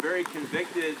very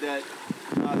convicted that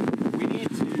we need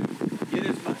to get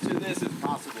as much of this as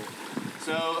possible.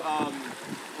 So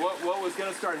what was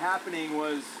going to start happening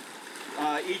was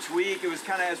each week, it was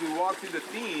kind of as we walked through the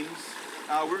themes,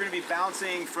 we're going to be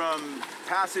bouncing from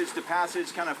passage to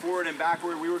passage, kind of forward and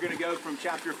backward. We were going to go from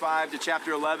chapter 5 to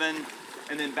chapter 11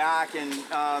 and then back, and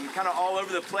kind of all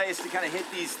over the place to kind of hit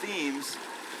these themes.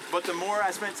 But the more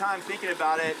I spent time thinking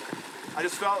about it, I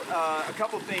just felt a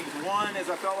couple things. One is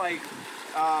I felt like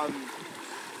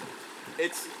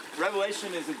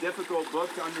Revelation is a difficult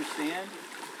book to understand,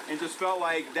 and just felt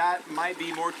like that might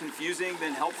be more confusing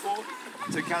than helpful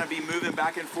to kind of be moving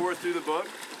back and forth through the book.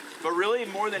 But really,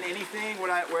 more than anything,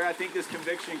 where I think this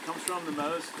conviction comes from the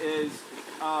most is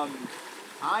I've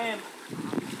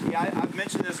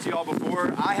mentioned this to y'all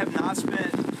before. I have not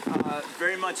spent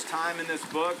very much time in this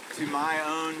book to my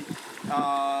own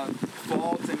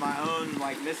fault and my own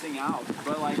missing out.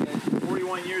 But at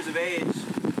 41 years of age,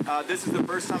 this is the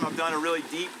first time I've done a really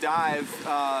deep dive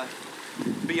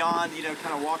beyond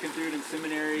kind of walking through it in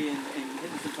seminary and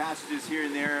hitting some passages here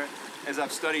and there as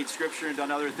I've studied scripture and done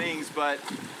other things. But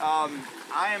I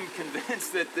am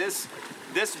convinced that this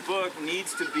book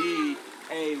needs to be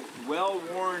a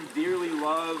well-worn, dearly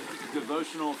loved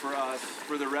devotional for us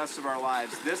for the rest of our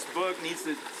lives. This book needs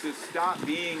to stop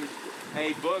being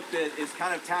a book that is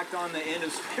kind of tacked on the end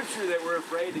of scripture that we're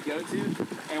afraid to go to,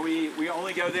 and we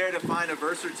only go there to find a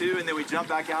verse or two and then we jump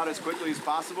back out as quickly as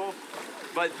possible.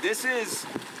 But this is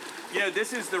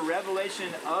the revelation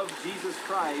of Jesus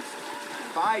Christ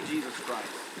by Jesus Christ.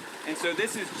 And so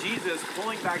this is Jesus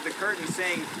pulling back the curtain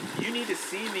saying, you need to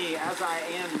see me as I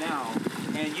am now,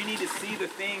 and you need to see the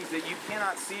things that you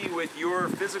cannot see with your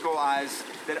physical eyes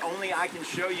that only I can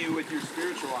show you with your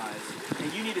spiritual eyes.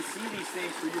 And you need to see these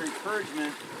things for your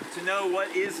encouragement to know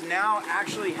what is now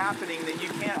actually happening that you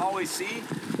can't always see,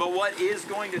 but what is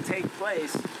going to take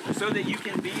place so that you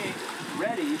can be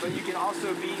ready, but you can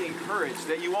also be encouraged,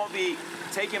 that you won't be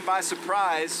taken by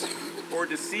surprise or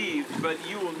deceived, but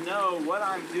you will know what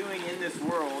I'm doing in this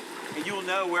world, and you will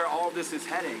know where all this is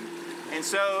heading. And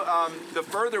so the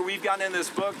further we've gotten in this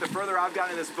book, the further I've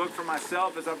gotten in this book for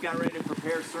myself as I've gotten ready to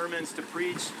prepare sermons to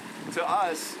preach to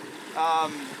us,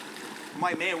 I'm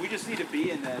like, man, we just need to be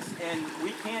in this. And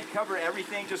we can't cover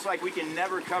everything, just like we can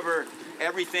never cover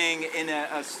everything in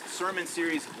a sermon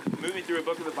series moving through a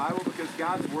book of the Bible, because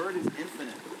God's Word is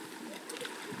infinite.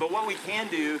 But what we can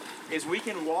do is we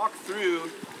can walk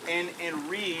through and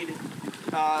read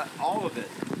all of it.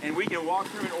 And we can walk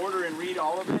through in order and read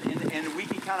all of it. And we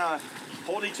can kind of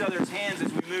hold each other's hands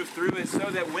as we move through it, so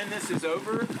that when this is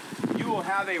over, you will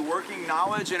have a working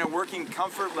knowledge and a working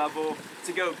comfort level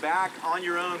to go back on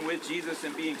your own with Jesus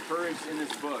and be encouraged in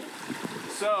this book.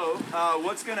 So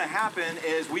what's going to happen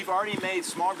is we've already made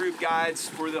small group guides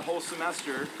for the whole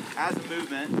semester as a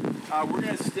movement. We're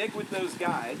going to stick with those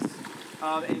guides.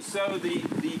 And so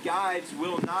the guides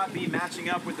will not be matching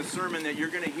up with the sermon that you're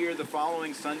going to hear the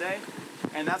following Sunday.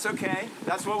 And that's okay.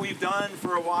 That's what we've done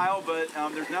for a while, but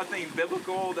there's nothing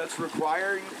biblical that's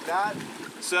requiring that.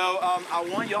 So I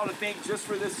want y'all to think just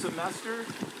for this semester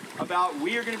about,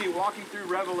 we are going to be walking through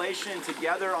Revelation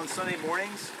together on Sunday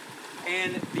mornings.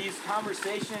 And these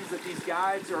conversations that these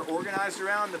guides are organized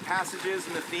around, the passages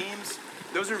and the themes,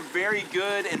 those are very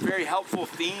good and very helpful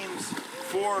themes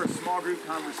for small group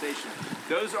conversation.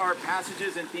 Those are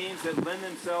passages and themes that lend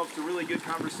themselves to really good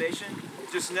conversation.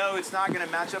 Just know it's not going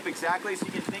to match up exactly, so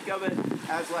you can think of it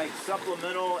as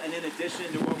supplemental and in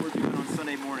addition to what we're doing on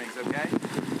Sunday mornings, okay?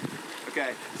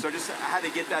 Okay, so I had to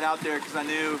get that out there because I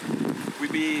knew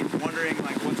we'd be wondering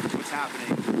what's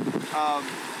happening.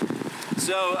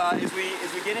 So as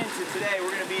we get into today,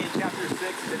 we're going to be in chapter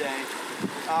 6 today.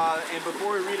 And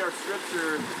before we read our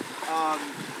scripture,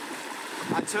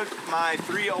 I took my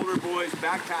 3 older boys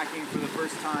backpacking for the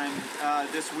first time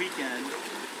this weekend.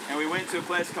 And we went to a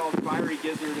place called Fiery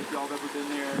Gizzard, if y'all have ever been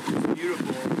there. It's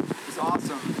beautiful. It's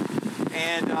awesome.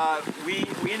 And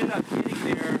we ended up getting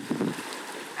there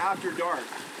after dark.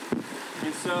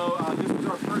 And so this was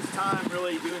our first time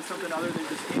really doing something other than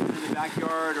just camping in the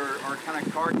backyard or kind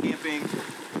of car camping.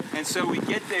 And so we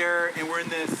get there and we're in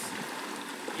this,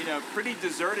 pretty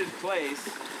deserted place.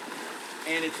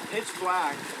 And it's pitch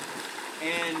black.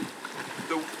 And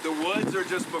the woods are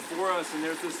just before us, and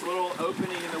there's this little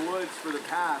opening in the woods for the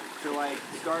path to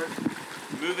start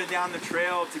moving down the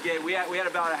trail to get. We had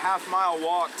about a half-mile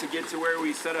walk to get to where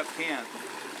we set up camp.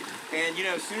 And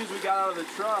as soon as we got out of the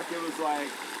truck, it was like,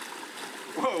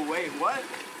 whoa, wait, what?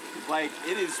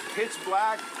 It is pitch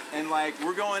black, and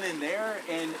we're going in there,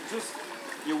 and just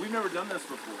we've never done this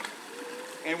before.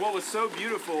 And what was so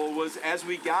beautiful was as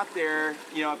we got there,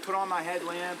 I put on my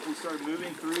headlamp, we started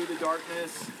moving through the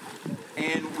darkness,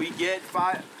 and we get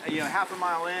half a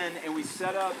mile in, and we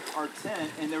set up our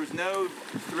tent, and there was no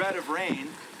threat of rain.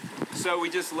 So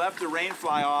we just left the rain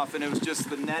fly off, and it was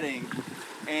just the netting,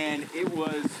 and it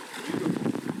was beautiful.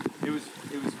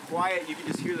 It was quiet. You could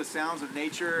just hear the sounds of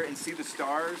nature and see the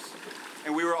stars.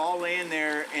 And we were all laying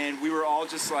there, and we were all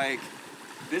just like,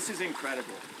 this is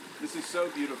incredible. This is so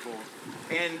beautiful.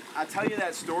 And I tell you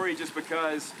that story just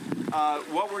because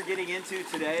what we're getting into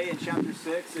today in chapter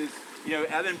 6 is,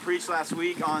 Evan preached last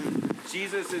week on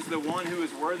Jesus is the one who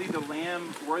is worthy, the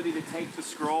Lamb, worthy to take the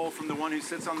scroll from the one who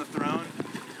sits on the throne.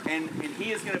 And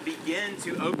he is going to begin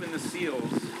to open the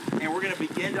seals. And we're going to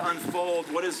begin to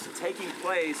unfold what is taking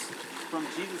place from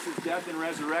Jesus' death and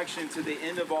resurrection to the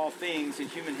end of all things in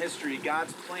human history,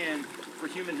 God's plan for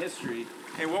human history.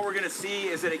 And what we're going to see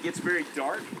is that it gets very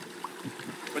dark.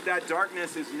 But that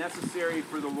darkness is necessary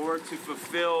for the Lord to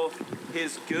fulfill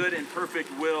his good and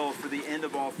perfect will for the end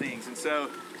of all things. And so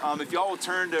if y'all will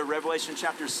turn to Revelation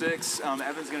chapter 6,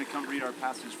 Evan's going to come read our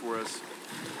passage for us.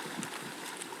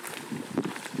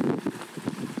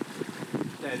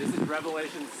 Okay, this is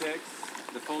Revelation 6,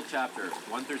 the full chapter,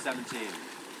 1 through 17.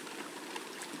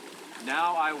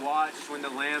 Now I watched when the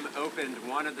Lamb opened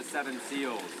one of the 7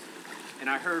 seals. And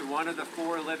I heard one of the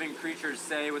 4 living creatures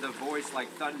say with a voice like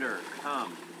thunder,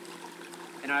 "Come."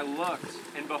 And I looked,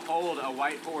 and behold, a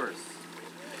white horse.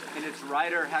 And its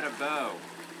rider had a bow,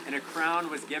 and a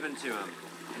crown was given to him.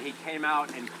 And he came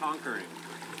out and to conquer.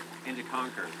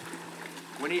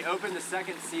 When he opened the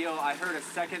 2nd seal, I heard a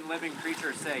 2nd living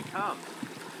creature say, "Come."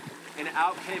 And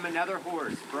out came another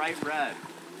horse, bright red.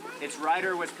 Its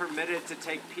rider was permitted to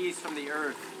take peace from the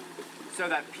earth, so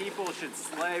that people should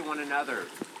slay one another.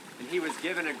 And he was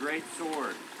given a great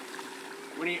sword.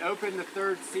 When he opened the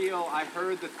 3rd seal, I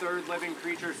heard the 3rd living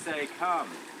creature say, "Come."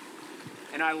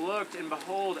 And I looked, and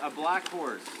behold, a black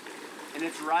horse, and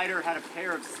its rider had a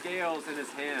pair of scales in his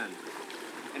hand.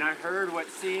 And I heard what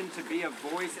seemed to be a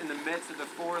voice in the midst of the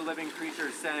 4 living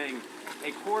creatures saying,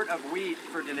 "A quart of wheat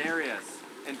for denarius,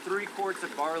 and 3 quarts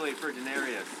of barley for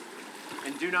denarius,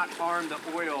 and do not harm the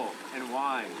oil and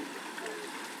wine."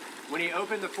 When he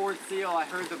opened the 4th seal, I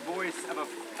heard the voice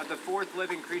of the 4th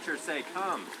living creature say,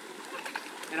 "Come."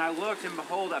 And I looked, and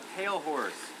behold, a pale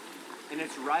horse, and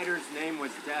its rider's name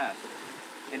was Death,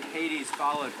 and Hades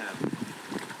followed him.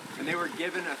 And they were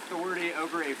given authority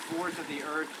over a fourth of the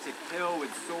earth to kill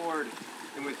with sword,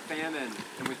 and with famine,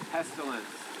 and with pestilence,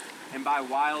 and by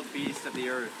wild beasts of the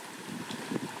earth.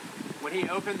 When he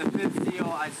opened the 5th seal,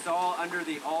 I saw under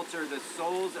the altar the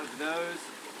souls of those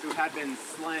who had been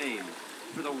slain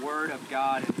for the word of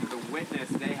God and for the witness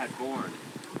they had borne.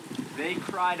 They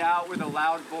cried out with a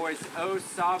loud voice, "O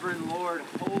sovereign Lord,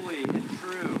 holy and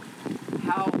true,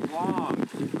 how long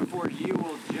before you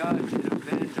will judge and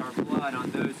avenge our blood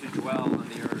on those who dwell on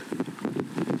the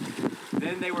earth?"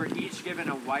 Then they were each given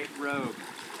a white robe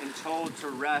and told to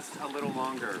rest a little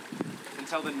longer,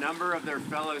 until the number of their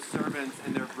fellow servants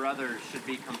and their brothers should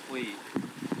be complete,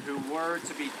 who were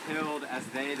to be killed as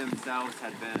they themselves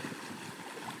had been.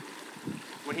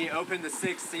 When he opened the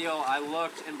 6th seal, I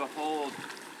looked, and behold,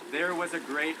 there was a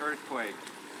great earthquake,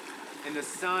 and the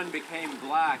sun became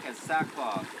black as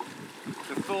sackcloth.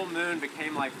 The full moon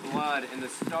became like blood, and the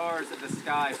stars of the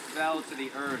sky fell to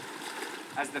the earth,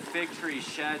 as the fig tree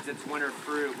sheds its winter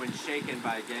fruit when shaken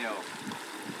by a gale.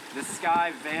 The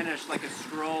sky vanished like a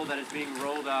scroll that is being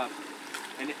rolled up,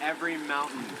 and every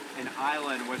mountain and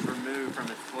island was removed from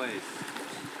its place.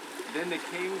 Then the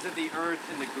kings of the earth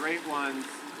and the great ones,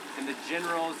 and the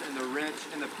generals and the rich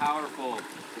and the powerful,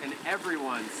 and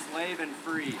everyone, slave and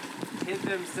free, hid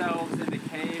themselves in the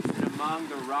caves and among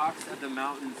the rocks of the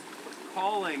mountains,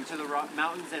 calling to the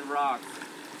mountains and rocks,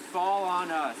 "Fall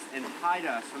on us and hide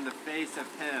us from the face of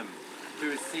him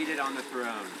who is seated on the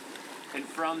throne, and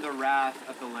from the wrath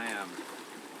of the Lamb.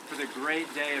 For the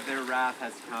great day of their wrath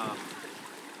has come,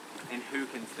 and who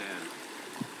can stand?"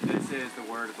 This is the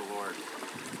word of the Lord.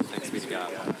 Thanks be to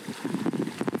God.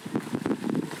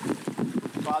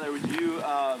 Father, would you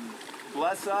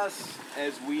bless us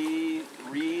as we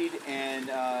read and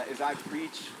as I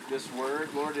preach this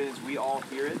word, Lord, as we all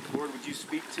hear it. Lord, would you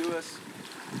speak to us?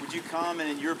 Would you come and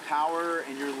in your power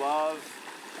and your love,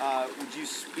 would you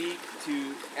speak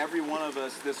to every one of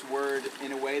us this word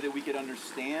in a way that we could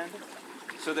understand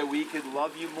so that we could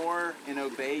love you more and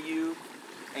obey you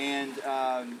and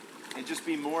just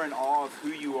be more in awe of who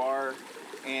you are,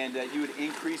 and that you would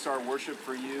increase our worship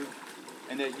for you,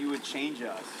 and that you would change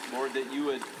us, Lord, that you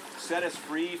would set us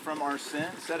free from our sin,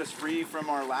 set us free from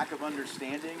our lack of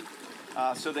understanding,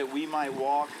 so that we might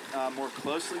walk more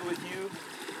closely with you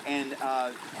and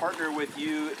partner with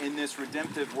you in this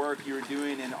redemptive work you are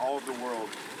doing in all of the world.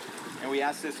 And we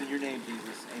ask this in your name,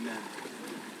 Jesus. Amen.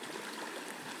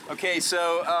 Okay,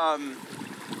 so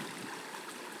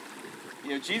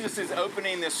Jesus is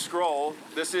opening this scroll.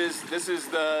 This is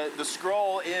the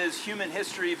scroll is human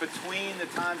history between the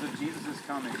times of Jesus'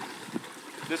 coming.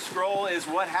 This scroll is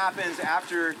what happens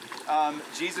after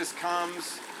Jesus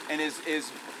comes and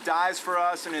is dies for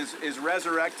us and is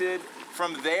resurrected.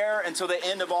 From there until the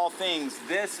end of all things,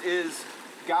 this is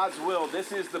God's will.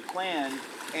 This is the plan,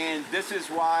 and this is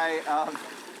why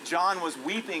John was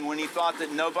weeping when he thought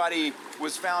that nobody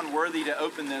was found worthy to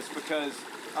open this, because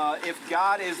if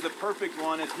God is the perfect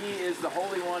one, if he is the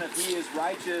holy one, if he is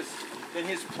righteous, then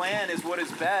his plan is what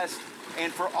is best.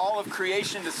 And for all of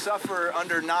creation to suffer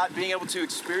under not being able to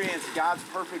experience God's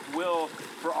perfect will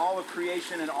for all of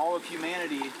creation and all of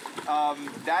humanity,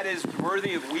 that is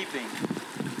worthy of weeping.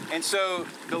 And so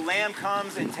the Lamb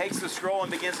comes and takes the scroll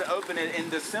and begins to open it.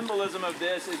 And the symbolism of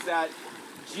this is that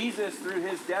Jesus, through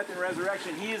his death and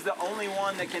resurrection, he is the only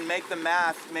one that can make the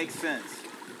math make sense.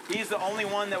 He's the only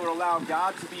one that would allow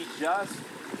God to be just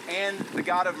and the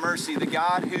God of mercy, the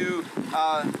God who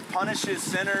punishes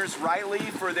sinners rightly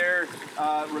for their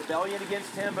rebellion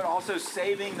against him, but also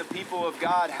saving the people of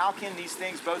God. How can these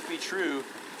things both be true?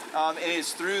 It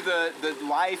is through the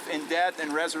life and death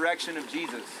and resurrection of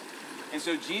Jesus. And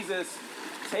so Jesus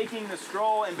taking the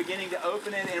scroll and beginning to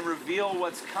open it and reveal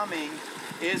what's coming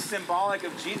is symbolic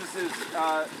of Jesus'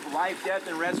 life, death,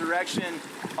 and resurrection,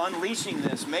 unleashing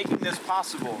this, making this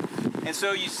possible. And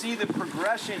so you see the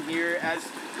progression here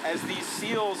as these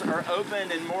seals are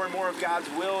opened and more of God's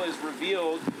will is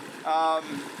revealed.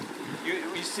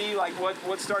 You see like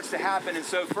what starts to happen. And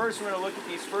so first we're going to look at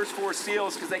these first four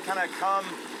seals because they kind of come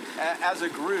as a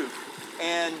group.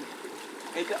 And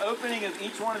at the opening of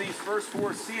each one of these first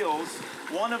four seals,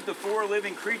 one of the four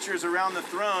living creatures around the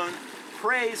throne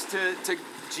prays to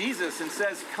Jesus and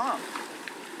says, "Come."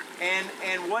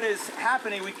 And what is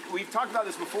happening, we've talked about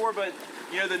this before, but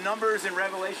the numbers in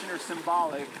Revelation are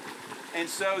symbolic. And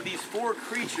so these four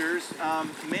creatures,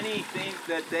 many think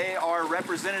that they are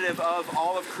representative of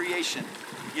all of creation.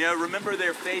 Remember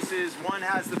their faces. One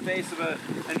has the face of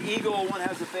an eagle, one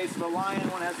has the face of a lion,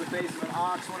 one has the face of an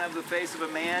ox, one has the face of a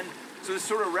man. So it's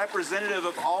sort of representative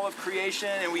of all of creation,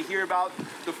 and we hear about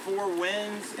the four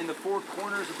winds and the four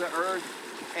corners of the earth.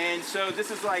 And so this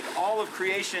is like all of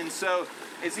creation. So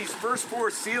as these first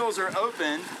four seals are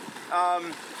opened,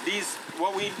 these,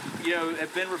 what we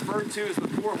have been referred to as the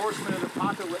four horsemen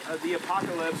of the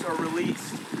apocalypse are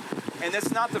released. And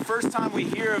that's not the first time we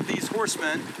hear of these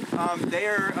horsemen. They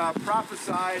are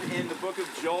prophesied in the book of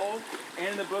Joel and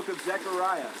in the book of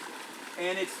Zechariah.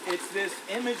 And it's this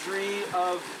imagery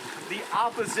of the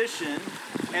opposition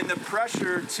and the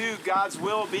pressure to God's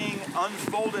will being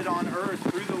unfolded on earth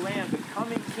through the Lamb. The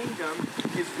coming kingdom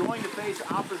is going to face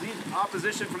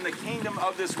opposition from the kingdom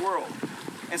of this world.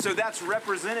 And so that's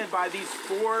represented by these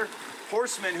four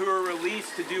horsemen who are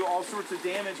released to do all sorts of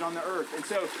damage on the earth. And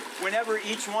so whenever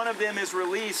each one of them is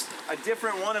released, a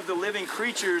different one of the living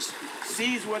creatures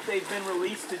sees what they've been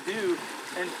released to do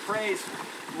and prays,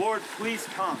 "Lord, please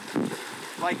come.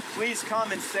 Please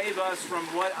come and save us from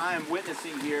what I am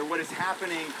witnessing here, what is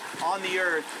happening on the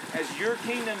earth. As your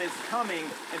kingdom is coming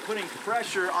and putting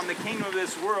pressure on the kingdom of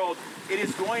this world, it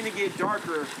is going to get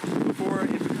darker before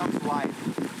it becomes light."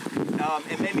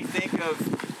 It made me think of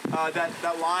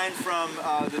that line from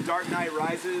The Dark Knight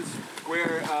Rises,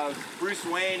 where Bruce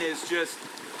Wayne is just,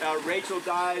 Rachel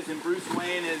dies, and Bruce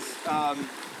Wayne is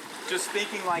just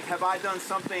thinking have I done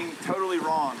something totally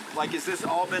wrong? Has this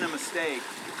all been a mistake?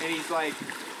 And he's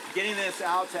getting this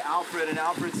out to Alfred, and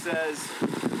Alfred says,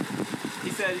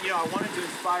 I wanted to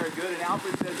inspire good, and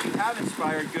Alfred says, "You have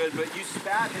inspired good, but you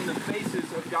spat in the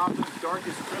faces of Gotham's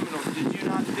darkest criminals. Did you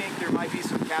not think there might be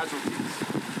some casualties?"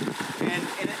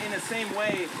 And in the same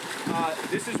way,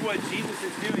 this is what Jesus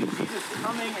is doing. Jesus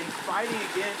coming and fighting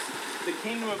against the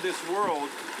kingdom of this world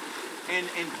and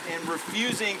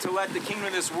refusing to let the kingdom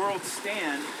of this world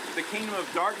stand, the kingdom of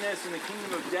darkness and the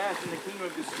kingdom of death and the kingdom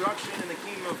of destruction and the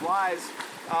kingdom of lies.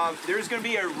 There's going to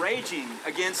be a raging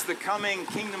against the coming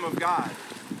kingdom of God.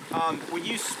 When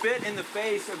you spit in the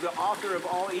face of the author of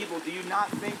all evil, do you not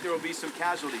think there will be some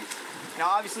casualties? Now,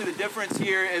 obviously, the difference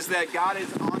here is that God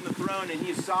is on the throne and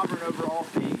he is sovereign over all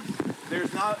things.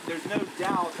 There's no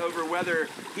doubt over whether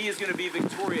he is going to be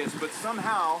victorious, but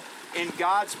somehow, in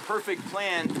God's perfect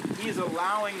plan, he is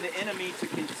allowing the enemy to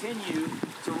continue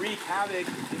to wreak havoc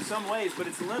in some ways, but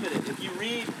it's limited. If you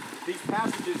read these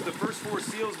passages, the first four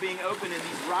seals being opened and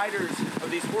these riders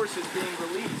of these horses being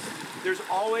released, there's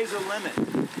always a limit.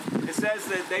 It says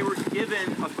that they were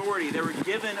given authority. They were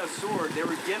given a sword. They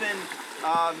were given,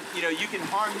 you can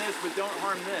harm this, but don't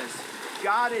harm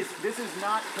this. This is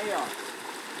not chaos.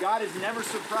 God is never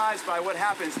surprised by what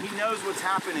happens. He knows what's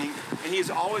happening, and He's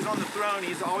always on the throne.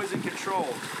 He's always in control.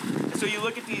 And so you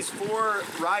look at these four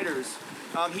riders.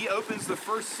 He opens the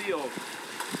first seal,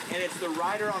 and it's the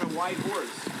rider on a white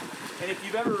horse. And if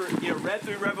you've ever read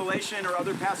through Revelation or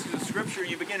other passages of Scripture,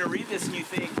 you begin to read this and you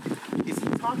think, is he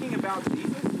talking about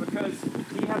Jesus? Because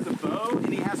he has a bow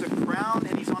and he has a crown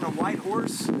and he's on a white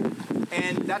horse.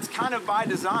 And that's kind of by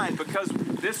design, because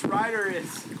this rider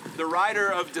is the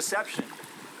rider of deception.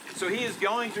 So he is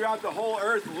going throughout the whole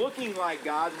earth looking like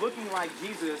God, looking like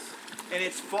Jesus. And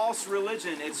it's false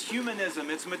religion, it's humanism,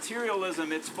 it's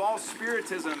materialism, it's false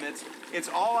spiritism, it's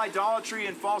all idolatry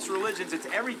and false religions. It's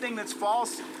everything that's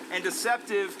false and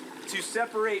deceptive to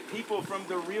separate people from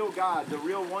the real God, the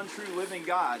real one true living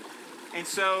God. And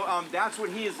so that's what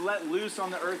he is let loose on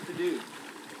the earth to do.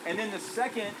 And then the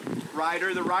second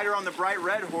rider, the rider on the bright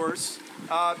red horse,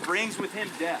 brings with him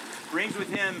death, brings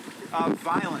with him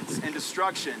violence and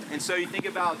destruction. And so you think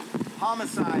about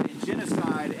homicide and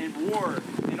genocide and war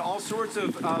and all sorts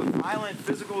of violent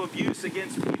physical abuse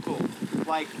against people.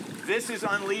 Like, this is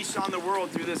unleashed on the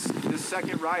world through this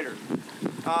second rider.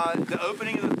 The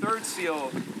opening of the third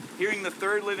seal, hearing the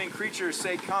third living creature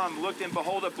say, "Come," looked and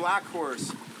behold a black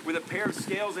horse with a pair of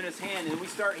scales in his hand. And we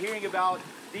start hearing about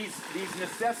these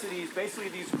necessities, basically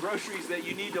these groceries that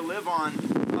you need to live on.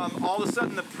 All of a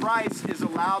sudden the price is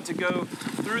allowed to go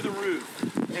through the roof.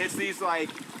 And it's these like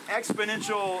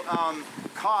exponential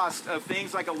cost of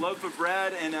things like a loaf of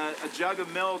bread and a jug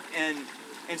of milk.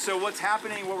 And so what's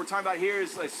happening, what we're talking about here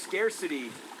is like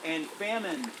scarcity and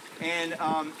famine and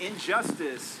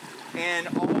injustice and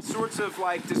all sorts of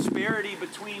like disparity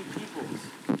between peoples.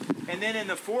 And then in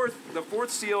the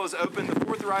fourth seal is open, the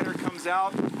fourth rider comes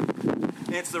out,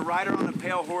 and it's the rider on a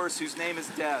pale horse whose name is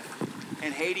Death,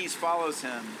 and Hades follows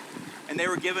him. And they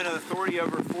were given authority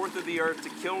over a fourth of the earth to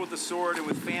kill with the sword and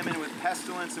with famine and with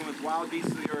pestilence and with wild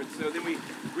beasts of the earth. So then we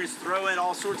just throw in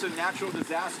all sorts of natural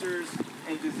disasters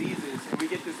and diseases, and we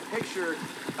get this picture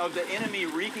of the enemy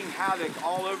wreaking havoc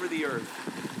all over the earth.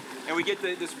 And we get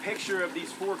this picture of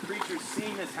these four creatures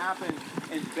seeing this happen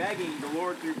and begging the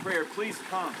Lord through prayer, please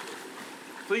come.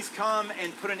 Please come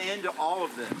and put an end to all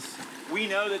of this. We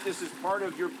know that this is part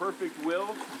of your perfect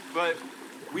will, but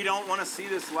we don't want to see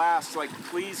this last. Like,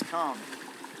 please come.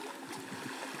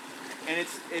 And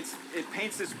it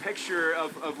paints this picture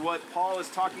of what Paul is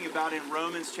talking about in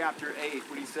Romans chapter 8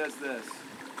 when he says this.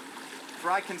 For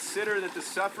I consider that the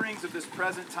sufferings of this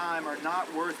present time are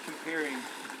not worth comparing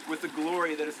with the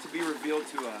glory that is to be revealed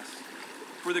to us.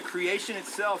 For the creation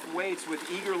itself waits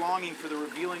with eager longing for the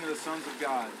revealing of the sons of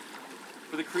God.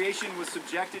 For the creation was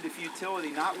subjected to futility,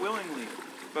 not willingly,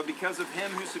 but because of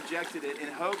him who subjected it, in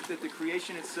hope that the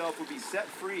creation itself will be set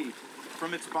free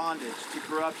from its bondage to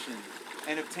corruption,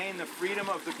 and obtain the freedom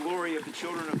of the glory of the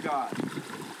children of God.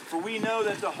 For we know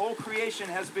that the whole creation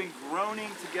has been groaning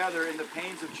together in the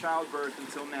pains of childbirth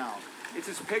until now. It's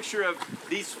this picture of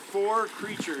these four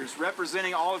creatures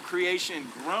representing all of creation,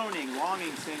 groaning,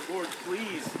 longing, saying, Lord,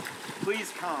 please,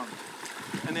 please come.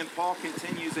 And then Paul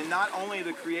continues, and not only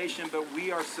the creation, but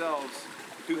we ourselves,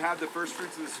 who have the first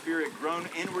fruits of the Spirit, groan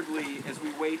inwardly as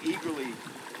we wait eagerly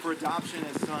for adoption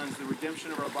as sons, the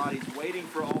redemption of our bodies, waiting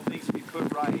for all things to be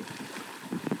put right.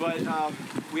 But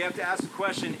we have to ask the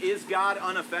question, is God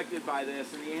unaffected by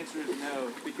this? And the answer is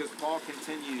no, because Paul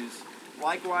continues,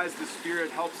 likewise the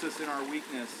Spirit helps us in our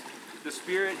weakness. The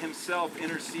Spirit himself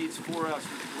intercedes for us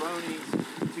with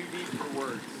groanings too deep for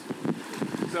words.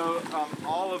 So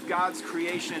all of God's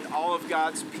creation, all of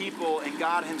God's people, and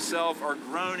God himself are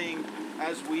groaning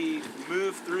as we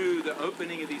move through the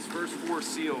opening of these first four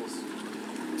seals.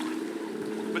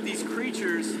 But these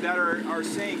creatures that are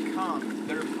saying come,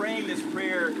 that are praying this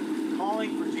prayer,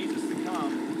 calling for Jesus to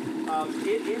come,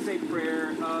 it is a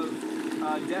prayer of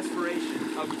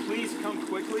desperation, of please come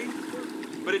quickly,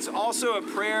 but it's also a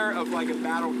prayer of like a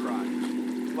battle cry.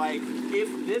 Like,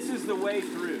 if this is the way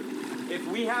through, if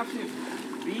we have to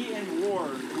be in war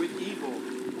with evil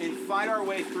and fight our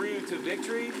way through to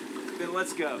victory, then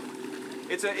let's go.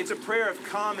 It's a prayer of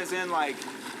come as in like,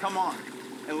 come on,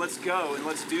 and let's go and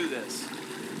let's do this.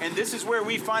 And this is where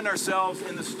we find ourselves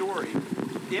in the story,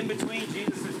 in between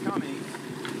Jesus' coming.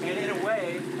 And in a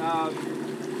way,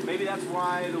 maybe that's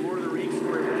why the Lord of the Rings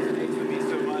story resonates with me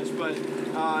so much, but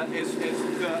as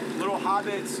the little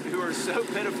hobbits who are so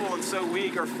pitiful and so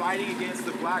weak are fighting against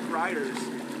the Black Riders,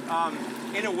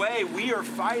 in a way, we are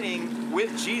fighting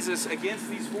with Jesus against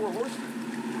these four horsemen.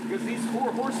 Because these four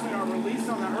horsemen are released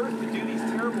on the earth to do these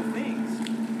terrible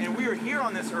things. And we are here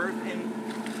on this earth,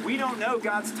 and we don't know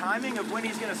God's timing of when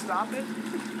he's going to stop it,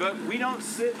 but we don't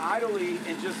sit idly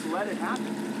and just let it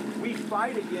happen. We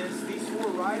fight against these four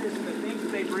riders and the things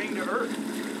that they bring to earth.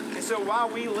 And so while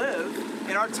we live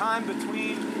in our time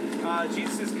between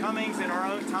Jesus' comings and our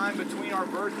own time between our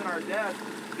birth and our death,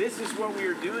 this is what we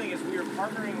are doing, is we are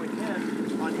partnering with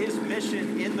him on his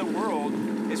mission in the world,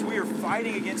 as we are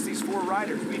fighting against these four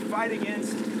riders. We fight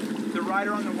against the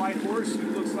rider on the white horse who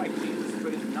looks like Jesus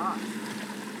but is not.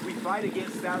 We fight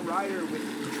against that rider with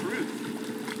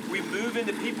truth. We move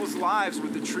into people's lives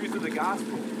with the truth of the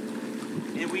gospel,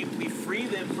 and we free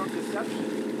them from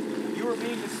deception. You are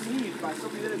being deceived by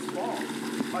something that is false,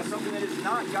 by something that is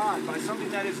not God, by something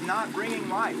that is not bringing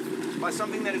life, by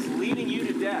something that is leading you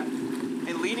to death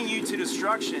and leading you to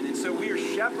destruction. And so we are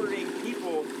shepherding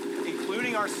people,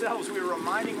 including ourselves. We are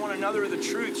reminding one another of the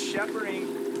truth,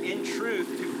 shepherding in truth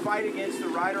to fight against the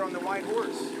rider on the white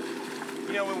horse.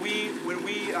 You know,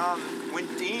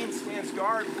 when Dean stands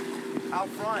guard out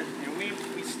front, and we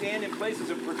stand in places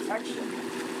of protection,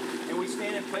 and we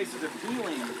stand in places of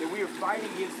healing, that we are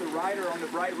fighting against the rider on the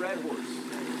bright red horse.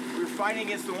 We're fighting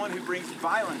against the one who brings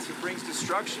violence, who brings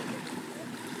destruction.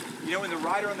 You know, when the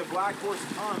rider on the black horse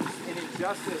comes in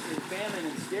injustice and famine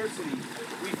and scarcity,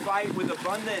 we fight with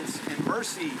abundance and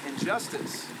mercy and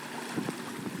justice.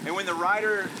 And when the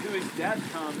rider who is death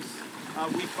comes,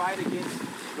 we fight against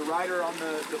the rider on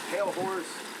the pale horse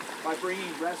by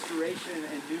bringing restoration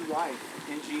and new life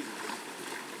in Jesus.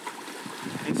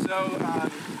 And so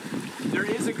there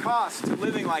is a cost to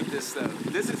living like this, though.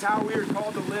 This is how we are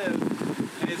called to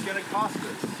live, and it's going to cost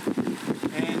us.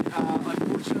 And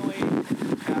unfortunately,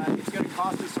 it's going to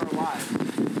cost us our lives.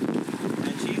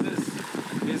 And Jesus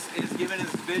is given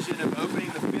his vision of opening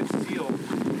the fifth seal.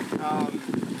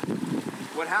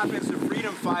 What happens to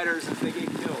freedom fighters is they get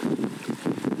killed.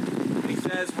 He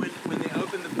says when they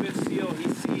open the fifth seal, he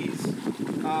sees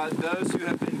those who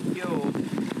have been killed,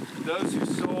 those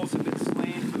whose souls have been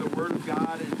slain for the word of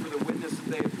God and for the witness that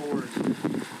they have borne.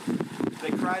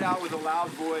 They cried out with a loud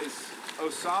voice, "O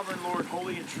sovereign Lord,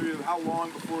 holy and true, how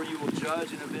long before you will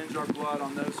judge and avenge our blood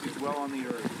on those who dwell on the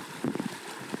earth?"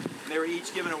 And they were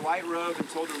each given a white robe and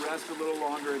told to rest a little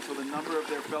longer until the number of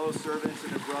their fellow servants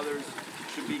and their brothers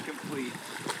should be complete,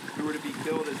 who were to be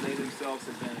killed as they themselves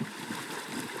had been.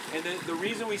 And the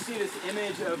reason we see this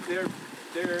image of their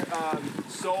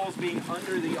souls being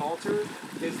under the altar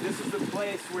is this is the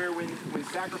place where when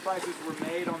sacrifices were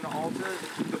made on the altar,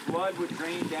 the blood would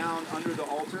drain down under the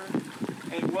altar.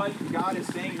 And what God is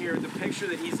saying here, the picture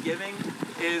that he's giving,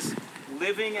 is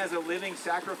living as a living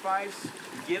sacrifice,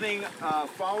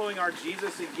 following our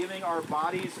Jesus and giving our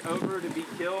bodies over to be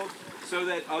killed so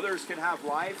that others can have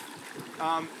life.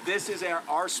 This is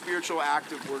our spiritual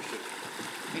act of worship.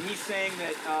 And he's saying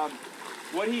that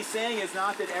what he's saying is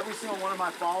not that every single one of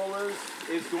my followers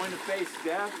is going to face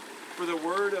death for the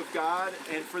word of God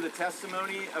and for the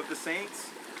testimony of the saints,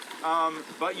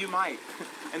 but you might.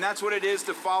 And that's what it is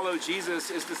to follow Jesus,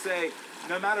 is to say,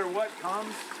 no matter what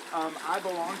comes, I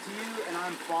belong to you and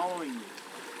I'm following you.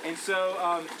 And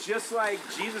so just like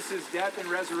Jesus' death and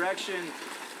resurrection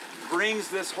brings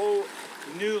this whole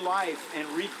new life and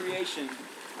recreation,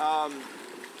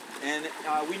 and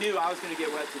we knew I was going to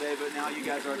get wet today, but now you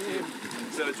guys are too.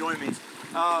 So join me.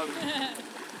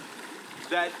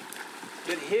 That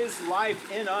his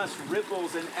life in us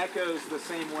ripples and echoes the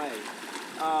same way.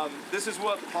 This is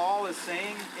what Paul is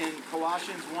saying in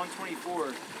Colossians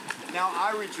 1:24. Now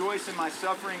I rejoice in my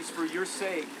sufferings for your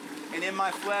sake, and in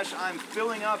my flesh I'm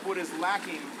filling up what is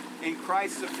lacking in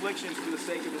Christ's afflictions for the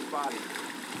sake of his body.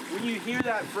 When you hear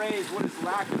that phrase, what is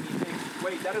lacking, you think,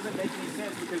 wait, that doesn't make any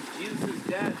sense, because Jesus'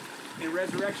 death and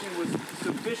resurrection was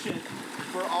sufficient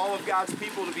for all of God's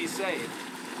people to be saved.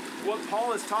 What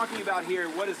Paul is talking about here,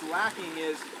 what is lacking,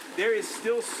 is there is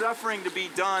still suffering to be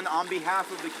done on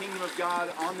behalf of the kingdom of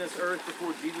God on this earth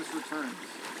before Jesus returns.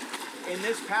 In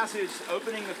this passage,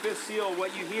 opening the fifth seal,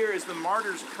 what you hear is the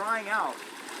martyrs crying out.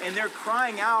 And their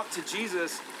crying out to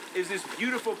Jesus is this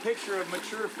beautiful picture of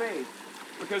mature faith.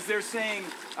 Because they're saying,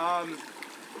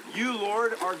 you,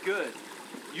 Lord, are good.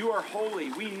 You are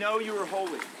holy. We know you are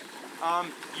holy.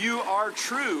 You are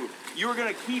true. You are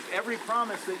going to keep every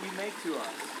promise that you make to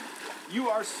us. You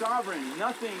are sovereign.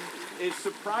 Nothing is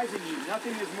surprising you.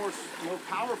 Nothing is more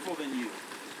powerful than you.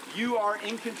 You are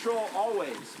in control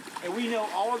always. And we know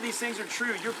all of these things are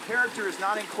true. Your character is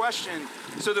not in question.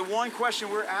 So the one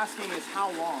question we're asking is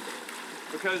how long?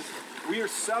 Because we are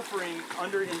suffering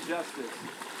under injustice.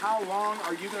 How long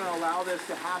are you going to allow this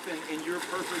to happen in your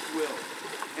perfect will?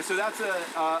 And so that's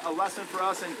a lesson for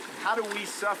us. And how do we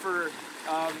suffer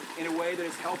in a way that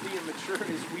is healthy and mature?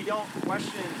 Is we don't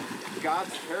question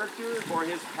God's character or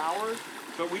his power,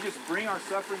 but we just bring our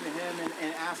suffering to him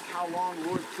and ask, how long?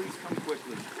 Lord, please come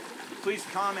quickly. Please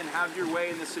come and have your way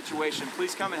in this situation.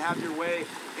 Please come and have your way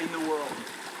in the world.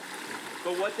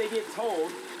 But what they get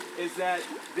told is that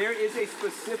there is a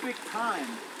specific time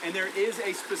and there is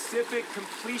a specific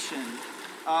completion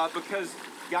because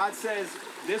God says,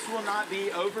 this will not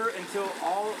be over until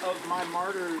all of my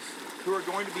martyrs who are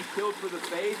going to be killed for the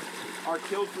faith are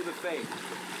killed for the faith.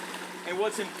 And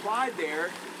what's implied there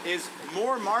is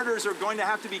more martyrs are going to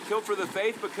have to be killed for the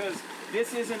faith because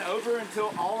this isn't over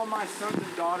until all of my sons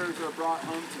and daughters are brought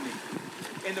home to me.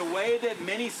 And the way that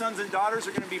many sons and daughters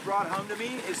are going to be brought home to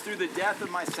me is through the death of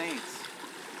my saints.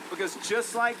 Because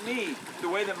just like me, the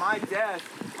way that my death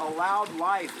allowed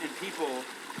life in people,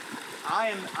 I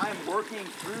am working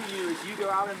through you as you go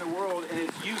out in the world and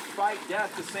as you fight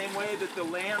death the same way that the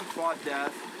Lamb fought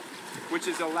death, which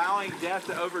is allowing death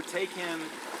to overtake him,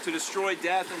 to destroy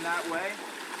death in that way,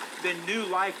 then new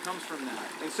life comes from that.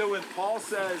 And so when Paul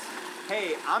says,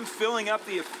 hey, I'm filling up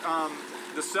the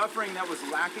suffering that was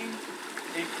lacking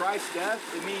in Christ's death,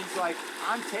 it means like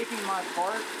I'm taking my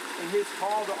part in his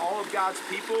call to all of God's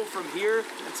people from here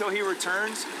until he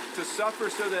returns to suffer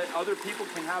so that other people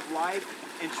can have life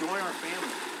and join our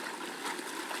family.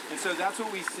 And so that's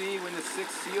what we see when the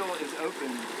sixth seal is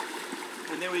opened.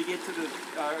 And then we get to the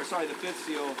fifth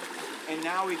seal, and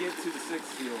now we get to the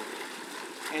sixth seal.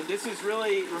 And this is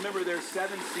really, remember there's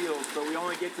 7 seals, but we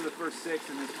only get to the first 6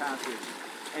 in this passage.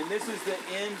 And this is the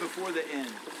end before the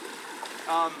end.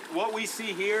 What we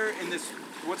see here in this,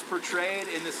 what's portrayed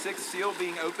in the sixth seal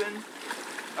being opened,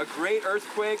 a great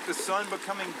earthquake, the sun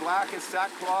becoming black as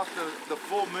sackcloth, the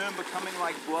full moon becoming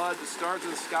like blood, the stars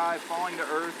of the sky falling to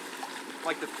earth,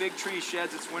 like the fig tree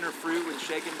sheds its winter fruit when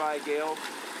shaken by a gale,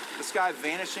 the sky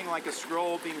vanishing like a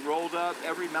scroll being rolled up,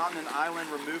 every mountain and island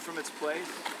removed from its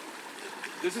place.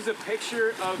 This is a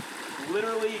picture of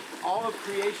literally all of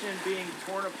creation being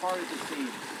torn apart at the seams.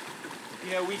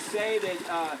 You know, we say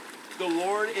that the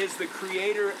Lord is the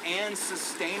creator and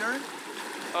sustainer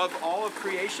of all of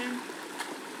creation.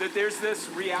 That there's this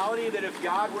reality that if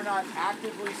God were not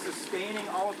actively sustaining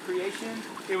all of creation,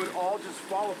 it would all just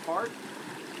fall apart.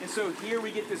 And so here we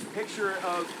get this picture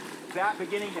of that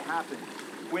beginning to happen.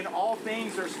 When all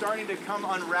things are starting to come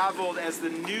unraveled as the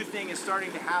new thing is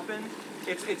starting to happen,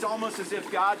 it's almost as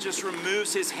if God just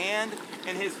removes his hand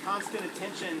and his constant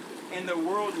attention, and the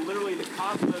world, literally the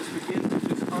cosmos, begins to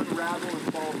just unravel and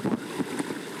fall apart.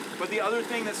 But the other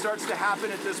thing that starts to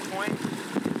happen at this point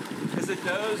is that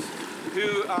those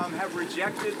who have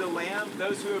rejected the Lamb,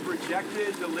 those who have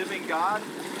rejected the living God,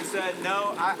 and said,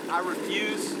 no, I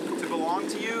refuse to belong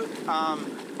to you,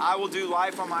 I will do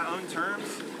life on my own terms,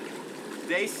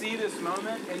 they see this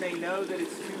moment and they know that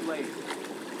it's too late.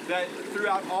 That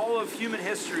throughout all of human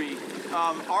history,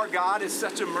 our God is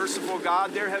such a merciful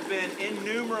God. There have been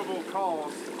innumerable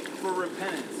calls for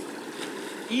repentance.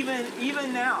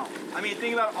 Even now, I mean,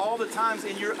 think about all the times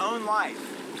in your own life,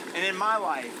 and in my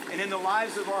life, and in the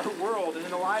lives of our world, and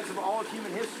in the lives of all of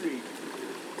human history.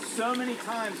 So many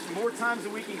times, more times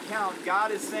than we can count,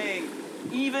 God is saying,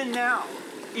 even now,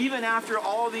 even after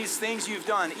all these things you've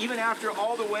done, even after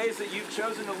all the ways that you've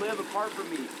chosen to live apart from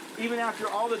me, even after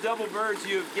all the double birds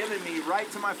you have given me right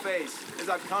to my face as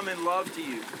I've come in love to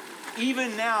you,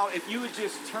 even now, if you would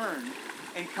just turn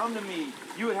and come to me,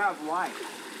 you would have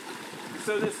life.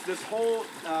 So this whole,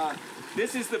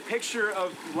 this is the picture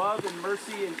of love and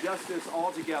mercy and justice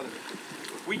all together.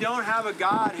 We don't have a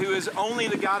God who is only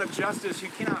the God of justice, who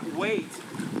cannot wait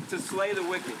to slay the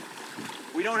wicked.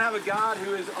 We don't have a God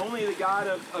who is only the God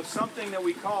of something that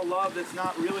we call love that's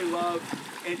not really love,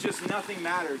 and just nothing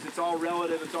matters. It's all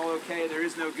relative. It's all okay. There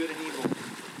is no good and evil.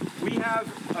 We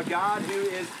have a God who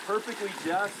is perfectly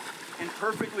just and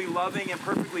perfectly loving and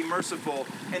perfectly merciful.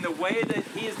 And the way that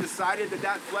he has decided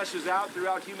that fleshes out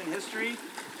throughout human history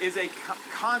is a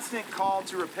constant call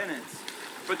to repentance.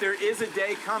 But there is a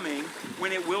day coming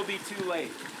when it will be too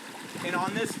late. And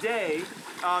on this day,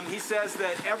 he says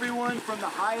that everyone from the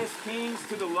highest kings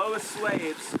to the lowest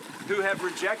slaves who have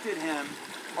rejected him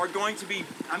are going to be,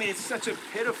 I mean, it's such a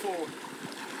pitiful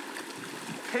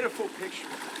picture.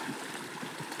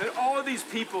 That all of these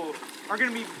people are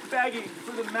going to be begging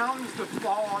for the mountains to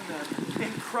fall on them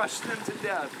and crush them to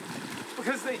death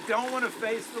because they don't want to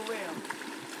face the Lamb.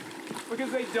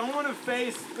 Because they don't want to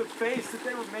face the face that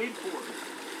they were made for.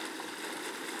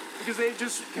 Because they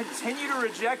just continue to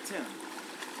reject him.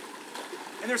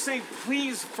 And they're saying,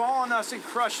 please fall on us and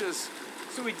crush us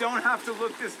so we don't have to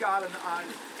look this God in the eyes.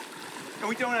 And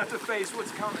we don't have to face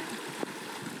what's coming.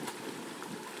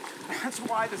 That's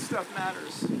why this stuff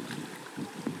matters.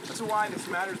 That's why this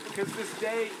matters, because this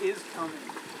day is coming.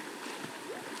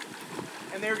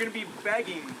 And they're going to be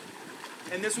begging.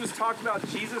 And this was talked about,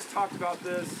 Jesus talked about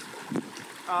this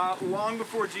long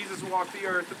before Jesus walked the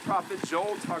earth. The prophet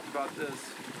Joel talked about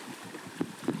this.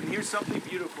 And here's something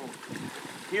beautiful.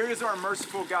 Here is our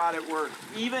merciful God at work,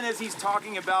 even as he's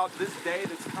talking about this day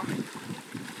that's coming.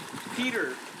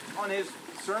 Peter, on his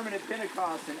sermon at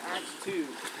Pentecost in Acts 2,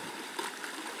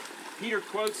 Peter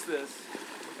quotes this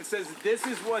and says, this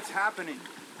is what's happening.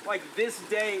 Like, this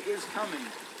day is coming.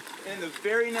 And in the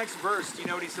very next verse, do you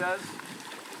know what he says?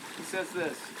 He says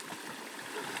this: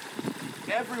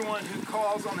 everyone who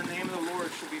calls on the name of the Lord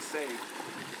shall be saved.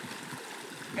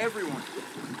 Everyone.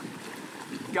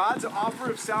 God's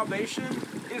offer of salvation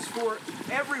is for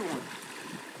everyone.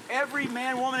 Every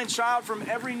man, woman, and child from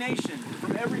every nation,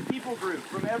 from every people group,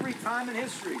 from every time in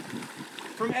history,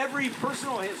 from every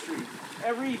personal history,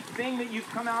 everything that you've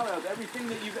come out of, everything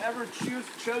that you've ever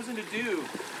chosen to do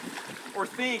or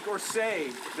think or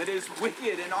say that is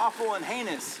wicked and awful and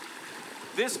heinous.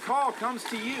 This call comes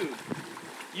to you.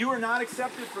 You are not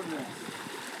accepted from this.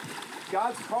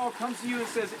 God's call comes to you and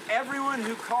says, everyone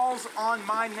who calls on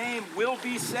my name will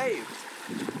be saved.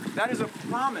 That is a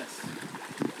promise.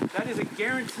 That is a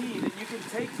guarantee that you can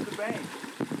take to the bank.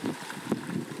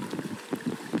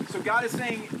 So God is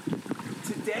saying,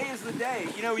 today is the day.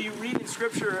 You know, you read in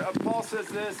Scripture, Paul says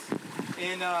this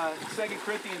in 2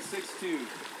 Corinthians 6:2.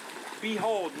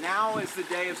 Behold, now is the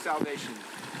day of salvation.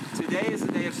 Today is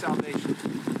the day of salvation.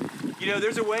 You know,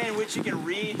 there's a way in which you can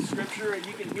read Scripture and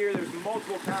you can hear there's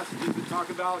multiple passages that talk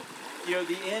about, you know,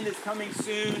 the end is coming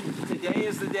soon. Today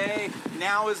is the day.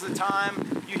 Now is the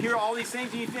time. You hear all these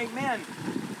things and you think, man,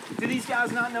 do these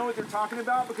guys not know what they're talking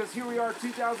about? Because here we are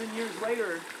 2,000 years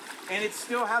later and it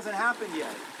still hasn't happened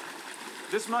yet.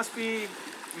 This must be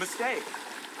a mistake.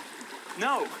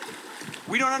 No.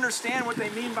 We don't understand what they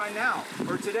mean by now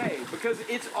or today, because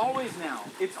it's always now.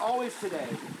 It's always today,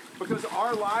 because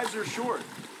our lives are short.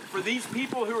 For these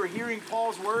people who are hearing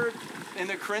Paul's word and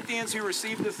the Corinthians who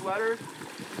received this letter,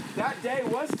 that day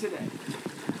was today,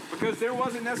 because there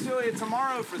wasn't necessarily a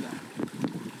tomorrow for them.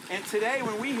 And today,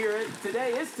 when we hear it,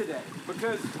 today is today,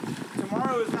 because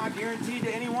tomorrow is not guaranteed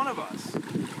to any one of us.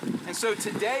 And so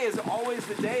today is always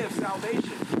the day of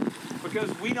salvation,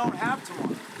 because we don't have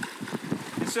tomorrow.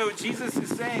 And so Jesus is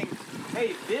saying,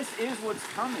 hey, this is what's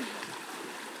coming.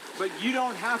 But you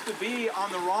don't have to be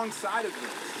on the wrong side of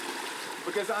this.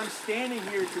 Because I'm standing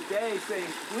here today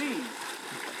saying, please,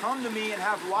 come to me and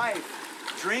have life.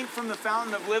 Drink from the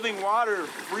fountain of living water,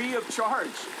 free of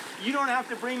charge. You don't have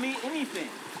to bring me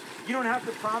anything. You don't have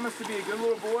to promise to be a good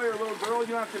little boy or a little girl.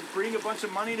 You don't have to bring a bunch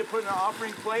of money to put in an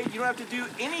offering plate. You don't have to do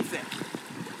anything.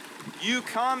 You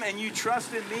come and you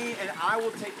trust in me, and I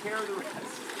will take care of the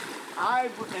rest. I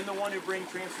am the one who brings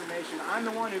transformation. I'm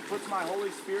the one who puts my Holy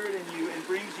Spirit in you and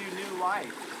brings you new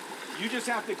life. You just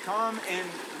have to come and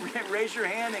raise your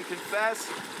hand and confess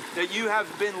that you have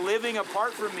been living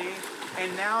apart from me,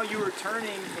 and now you are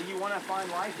turning and you want to find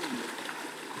life in me.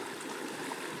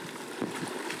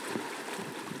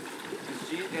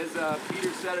 As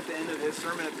Peter said at the end of his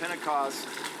sermon at Pentecost,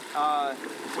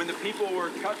 when the people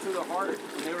were cut to the heart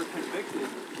and they were convicted,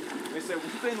 they said,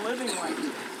 we've been living like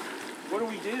this. What do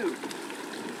we do?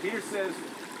 Peter says,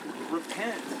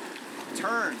 repent,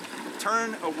 turn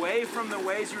away from the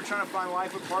ways you're trying to find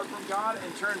life apart from God,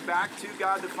 and turn back to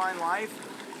God to find life,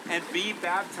 and be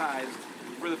baptized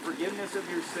for the forgiveness of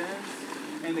your sins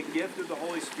and the gift of the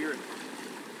Holy Spirit.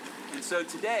 And so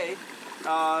today,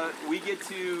 we get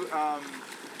to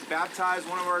baptize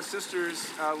one of our sisters,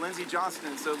 Lindsay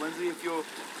Johnston. So Lindsay, if you'll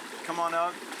come on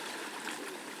up.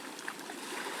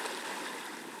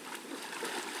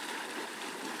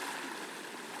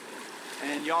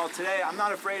 And y'all, today, I'm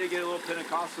not afraid to get a little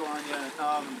Pentecostal on you.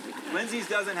 Lindsay's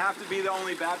doesn't have to be the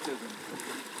only baptism.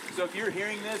 So if you're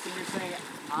hearing this and you're saying,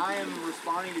 I am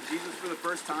responding to Jesus for the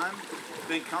first time,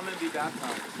 then come and be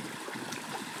baptized.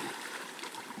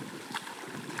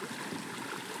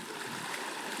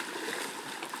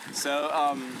 So,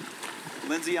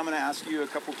 Lindsay, I'm going to ask you a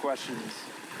couple questions.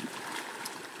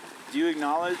 Do you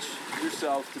acknowledge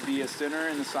yourself to be a sinner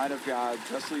in the sight of God,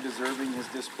 justly deserving his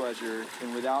displeasure,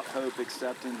 and without hope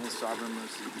accepting his sovereign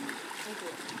mercy?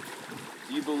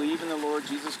 Do you believe in the Lord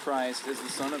Jesus Christ as the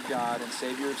Son of God and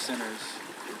Savior of sinners?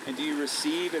 And do you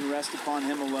receive and rest upon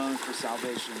him alone for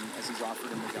salvation as he's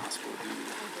offered in the gospel? Do you?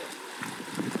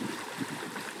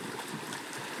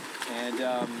 And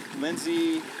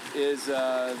Lindsay has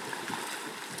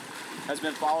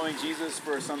been following Jesus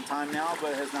for some time now,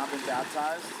 but has not been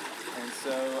baptized. And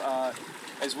so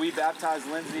as we baptize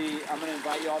Lindsay, I'm going to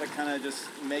invite you all to kind of just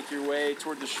make your way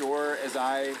toward the shore as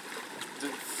I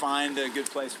find a good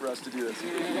place for us to do this.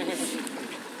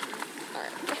 All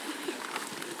right.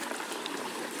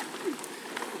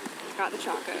 Got the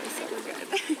Choco, so we're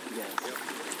good. Yes.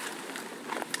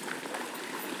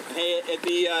 Hey, at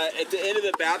the end of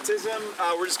the baptism,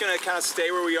 we're just going to kind of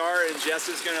stay where we are, and Jess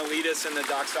is going to lead us in the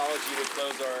doxology to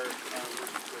close our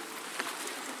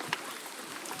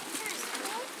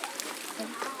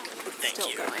Still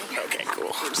going. Okay,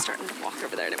 cool. We're just starting to walk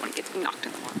over there. I didn't want to get knocked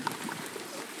in the water.